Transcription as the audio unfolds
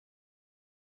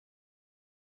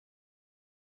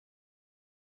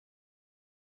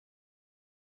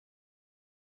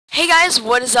Hey guys,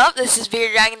 what is up? This is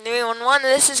BeardDragon311 and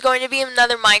this is going to be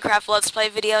another Minecraft Let's Play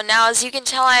video. Now, as you can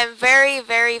tell, I am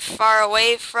very far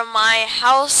away from my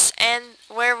house and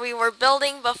where we were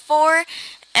building before.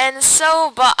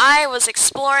 But I was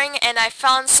exploring and I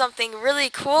found something really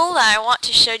cool that I want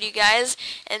to show you guys,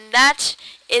 and that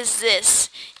is this.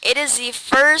 It is the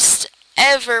first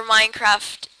ever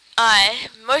Minecraft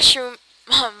mushroom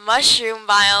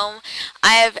biome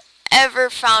I have ever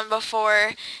found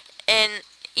before.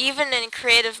 Even in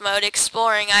creative mode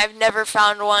exploring, I've never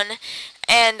found one,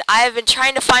 and I have been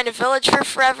trying to find a village for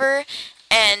forever,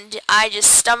 and I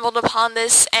just stumbled upon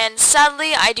this, and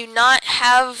sadly I do not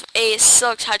have a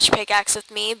silk touch pickaxe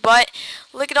with me, but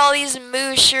look at all these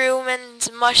mushrooms,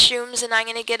 and I'm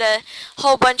gonna get a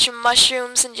whole bunch of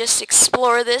mushrooms and just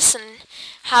explore this and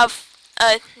have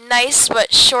a nice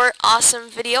but short awesome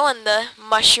video in the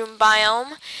mushroom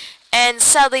biome. And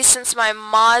sadly, since my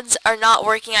mods are not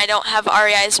working, I don't have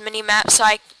REI's minimap, so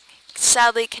I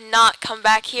sadly cannot come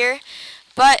back here.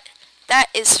 But that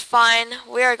is fine.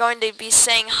 We are going to be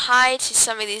saying hi to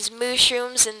some of these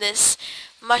mushrooms in this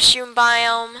mushroom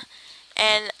biome.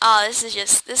 And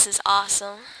this is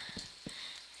awesome.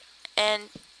 And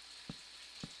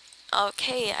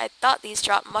okay, I thought these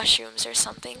dropped mushrooms or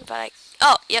something, but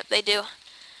oh, yep, they do.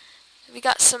 We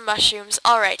got some mushrooms.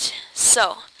 Alright,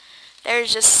 so there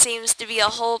just seems to be a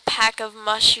whole pack of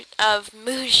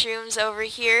mushrooms over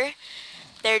here.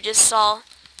 They're just all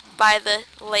by the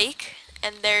lake,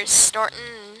 and they're snorting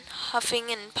and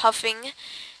huffing and puffing,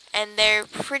 and they're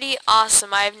pretty awesome.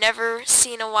 I've never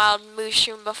seen a wild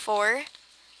mushroom before.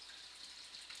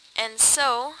 And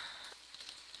so,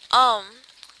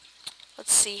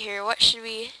 let's see here. What should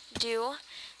we do?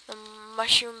 The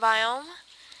mushroom biome.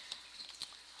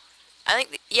 I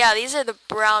think, yeah, these are the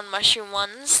brown mushroom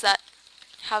ones that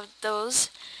have those.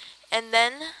 And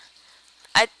then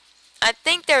I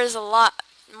think there's a lot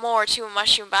more to a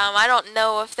mushroom biome. I don't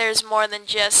know if there's more than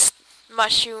just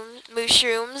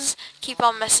mushrooms. Keep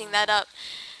on messing that up.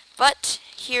 But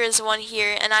here is one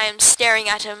here, and I am staring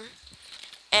at him.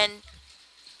 And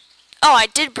oh, I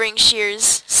did bring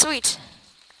shears. Sweet.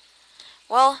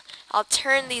 Well, I'll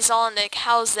turn these all into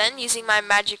cows then, using my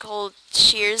magical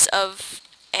shears of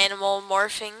animal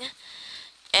morphing.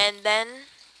 And then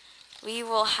we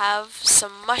will have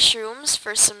some mushrooms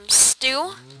for some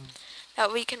stew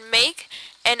that we can make.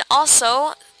 And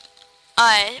also,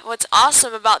 what's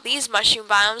awesome about these mushroom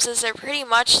biomes is they're pretty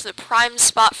much the prime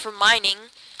spot for mining,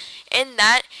 in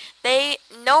that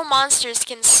no monsters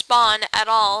can spawn at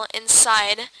all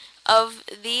inside of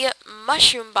the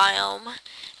mushroom biome.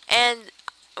 And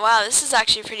wow, this is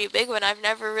actually a pretty big one. I've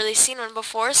never really seen one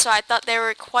before, so I thought they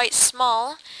were quite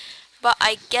small, but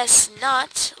I guess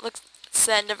not. Looks it's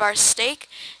the end of our steak.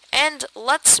 And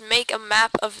let's make a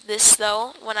map of this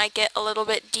though when I get a little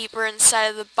bit deeper inside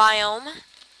of the biome.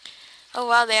 Oh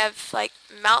wow, they have like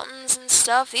mountains and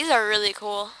stuff. These are really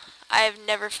cool. I have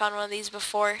never found one of these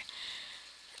before.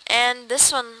 And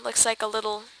this one looks like a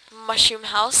little mushroom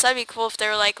house. That'd be cool if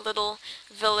there were like little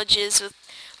villages with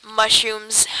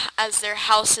mushrooms as their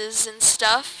houses and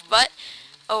stuff. But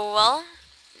oh well.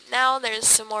 Now there's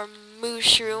some more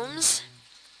mushrooms.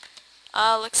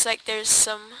 Looks like there's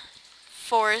some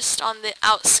forest on the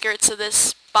outskirts of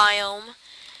this biome.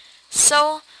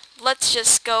 So let's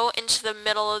just go into the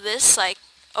middle of this, like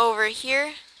over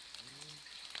here.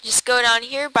 Just go down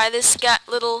here by this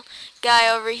little guy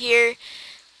over here.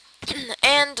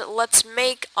 And let's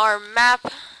make our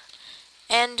map.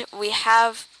 And we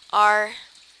have our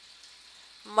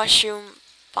mushroom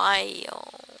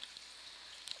biome.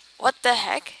 What the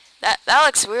heck? That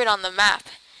looks weird on the map.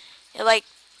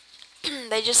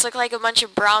 They just look like a bunch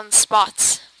of brown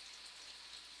spots.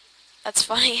 That's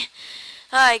funny.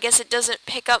 I guess it doesn't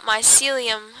pick up my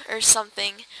Celium or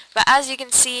something. But as you can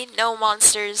see, no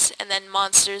monsters, and then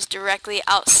monsters directly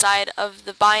outside of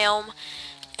the biome.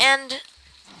 And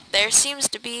there seems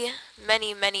to be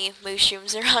many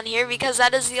mushrooms around here, because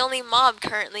that is the only mob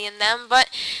currently in them. But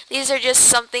these are just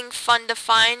something fun to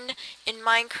find in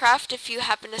Minecraft if you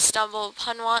happen to stumble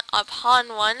upon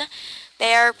one.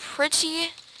 They are pretty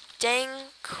dang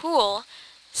cool.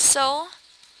 So,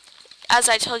 as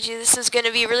I told you, this is going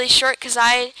to be really short because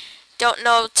I don't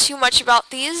know too much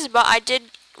about these, but I did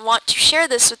want to share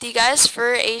this with you guys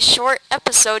for a short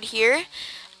episode here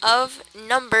of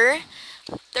number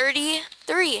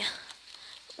 33,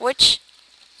 which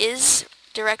is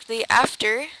directly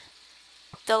after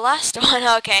the last one.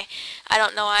 Okay, I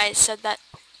don't know why I said that.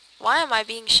 Why am I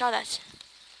being shot at?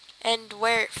 And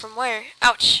where? From where?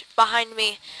 Ouch! Behind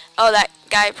me. Oh, that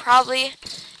guy probably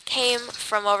came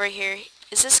from over here.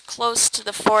 is this close to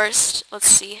the forest? Let's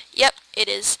see. Yep, it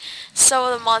is.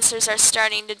 So the monsters are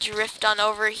starting to drift on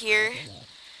over here,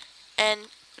 and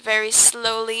very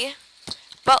slowly.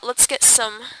 But let's take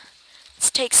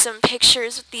some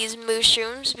pictures with these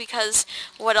mushrooms, because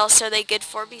what else are they good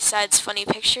for besides funny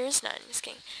pictures? No, I'm just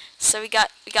kidding. So we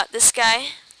got this guy.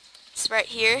 It's right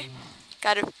here.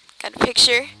 Got a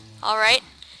picture. All right.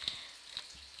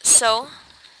 So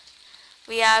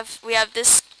we have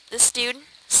this dude.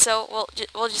 So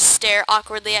we'll just stare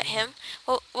awkwardly at him.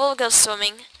 We'll go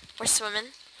swimming. We're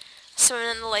swimming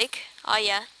in the lake. Oh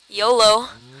yeah, YOLO.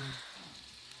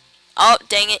 Oh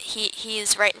dang it, he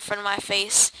is right in front of my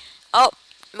face. Oh,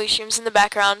 mushrooms in the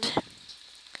background.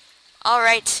 All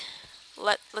right,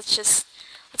 let's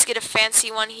get a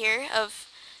fancy one here of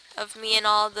me and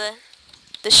all the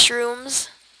shrooms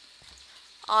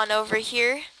on over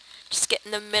here. Just get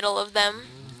in the middle of them,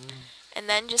 and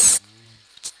then just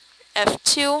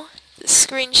F2 the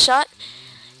screenshot,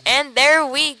 and there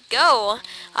we go.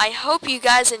 I hope you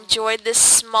guys enjoyed this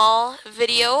small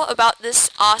video about this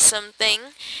awesome thing,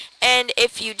 and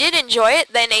if you did enjoy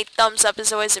it, then a thumbs up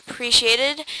is always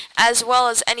appreciated, as well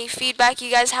as any feedback you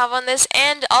guys have on this.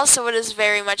 And also what is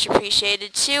very much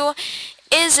appreciated too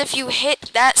is if you hit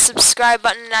that subscribe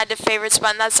button and add the favorites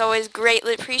button. That's always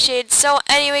greatly appreciated. So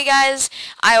anyway guys,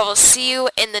 I will see you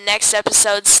in the next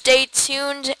episode. Stay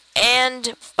tuned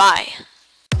and bye.